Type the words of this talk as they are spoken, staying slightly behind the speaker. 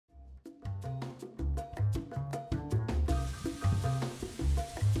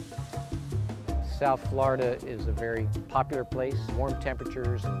South Florida is a very popular place, warm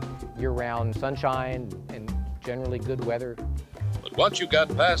temperatures and year-round sunshine and generally good weather. But once you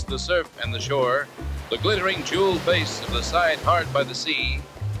got past the surf and the shore, the glittering jeweled base of the side hard by the sea,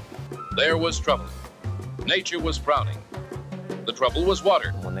 there was trouble. Nature was frowning. The trouble was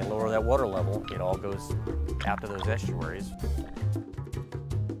water. When they lower that water level, it all goes out to those estuaries.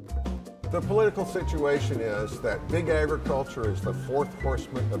 The political situation is that big agriculture is the fourth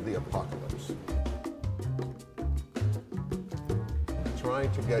horseman of the apocalypse.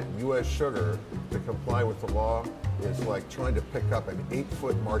 Trying to get U.S. sugar to comply with the law is like trying to pick up an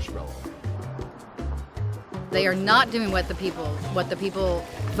 8-foot marshmallow. They are not doing what the people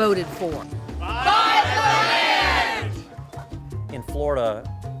voted for. Buy the land! In Florida,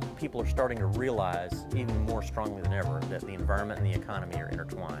 people are starting to realize even more strongly than ever that the environment and the economy are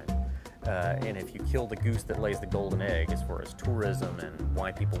intertwined. And if you kill the goose that lays the golden egg as far as tourism and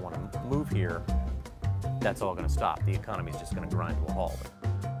why people want to move here, that's all going to stop. The economy is just going to grind to a halt.